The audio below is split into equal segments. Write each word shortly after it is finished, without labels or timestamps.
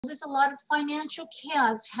There's a lot of financial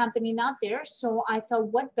chaos happening out there. So I thought,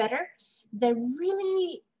 what better than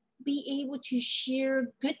really be able to share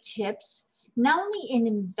good tips, not only in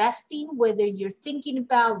investing, whether you're thinking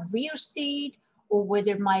about real estate or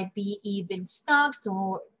whether it might be even stocks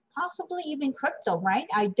or possibly even crypto, right?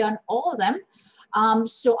 I've done all of them.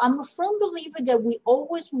 So I'm a firm believer that we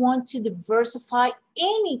always want to diversify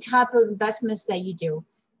any type of investments that you do.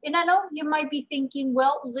 And I know you might be thinking,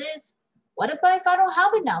 well, Liz, what about if I don't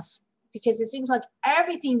have enough? Because it seems like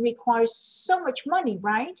everything requires so much money,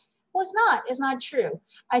 right? Well, it's not. It's not true.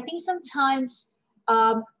 I think sometimes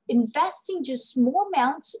investing just small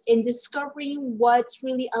amounts and discovering what's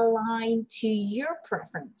really aligned to your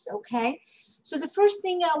preference, okay? So the first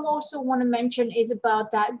thing I also want to mention is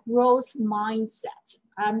about that growth mindset.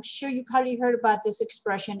 I'm sure you probably heard about this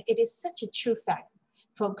expression. It is such a true fact,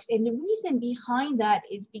 folks. And the reason behind that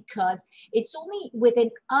is because it's only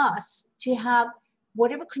within us to have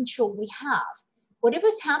whatever control we have.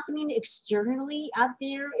 Whatever's happening externally out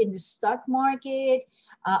there in the stock market,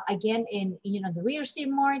 again in the real estate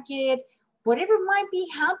market, whatever might be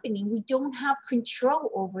happening, we don't have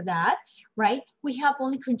control over that, right? We have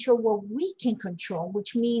only control what we can control,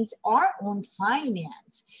 which means our own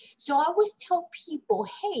finance. So I always tell people,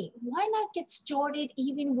 hey, why not get started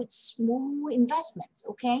even with small investments,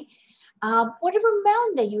 okay? Whatever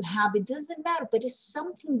amount that you have, it doesn't matter, but it's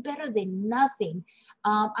something better than nothing.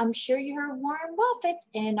 I'm sure you heard Warren Buffett,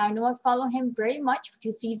 and I know I follow him very much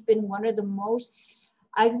because he's been one of the most,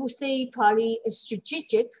 I would say, probably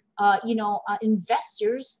strategic,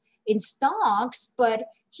 investors in stocks, but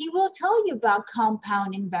he will tell you about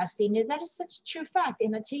compound investing, and that is such a true fact.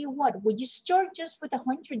 And I tell you what, when you start just with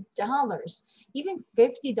 $100, even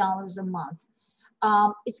 $50 a month,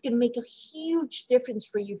 it's going to make a huge difference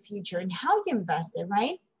for your future and how you invest it,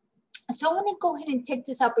 right? So I want to go ahead and take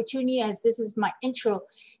this opportunity, as this is my intro,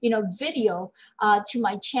 video to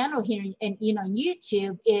my channel here and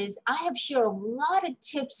YouTube. Is I have shared a lot of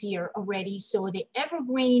tips here already. So the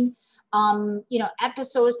evergreen,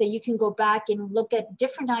 episodes that you can go back and look at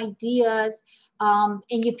different ideas. And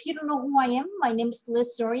if you don't know who I am, my name is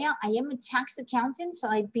Liz Soria. I am a tax accountant. So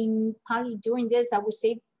I've been probably doing this, I would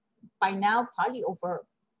say, by now, probably over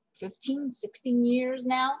 15, 16 years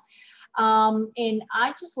now. And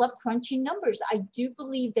I just love crunching numbers. I do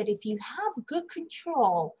believe that if you have good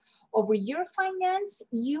control over your finance,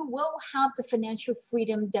 you will have the financial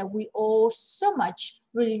freedom that we all so much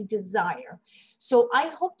really desire. So I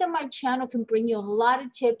hope that my channel can bring you a lot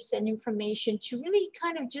of tips and information to really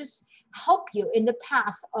kind of just help you in the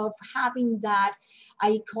path of having that,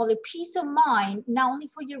 I call it peace of mind, not only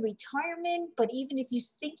for your retirement, but even if you're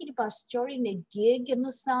thinking about starting a gig on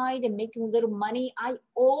the side and making a little money. I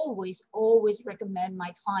always recommend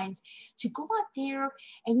my clients to go out there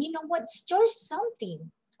and, you know what, start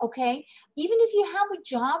something, okay? Even if you have a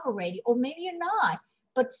job already, or maybe you're not,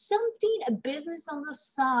 but something, a business on the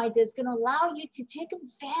side that's going to allow you to take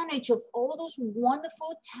advantage of all those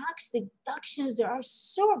wonderful tax deductions that are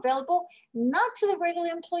so available, not to the regular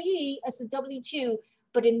employee as a W-2,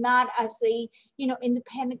 but not as a,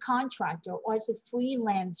 independent contractor or as a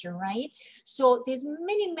freelancer, right? So there's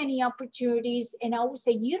many opportunities, and I always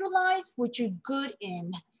say utilize what you're good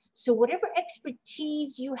in. So whatever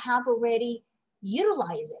expertise you have already,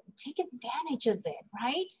 utilize it, take advantage of it,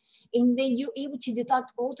 right? And then you're able to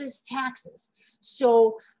deduct all these taxes.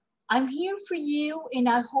 So I'm here for you, and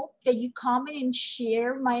I hope that you comment and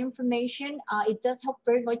share my information. It does help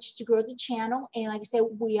very much to grow the channel. And like I said,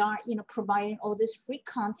 we are, providing all this free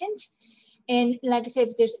content. And like I said,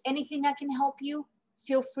 if there's anything I can help you,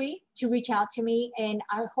 feel free to reach out to me. And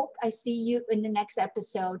I hope I see you in the next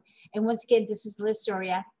episode. And once again, this is Liz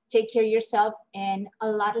Soria. Take care of yourself and a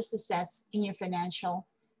lot of success in your financial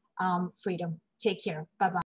freedom. Take care. Bye-bye.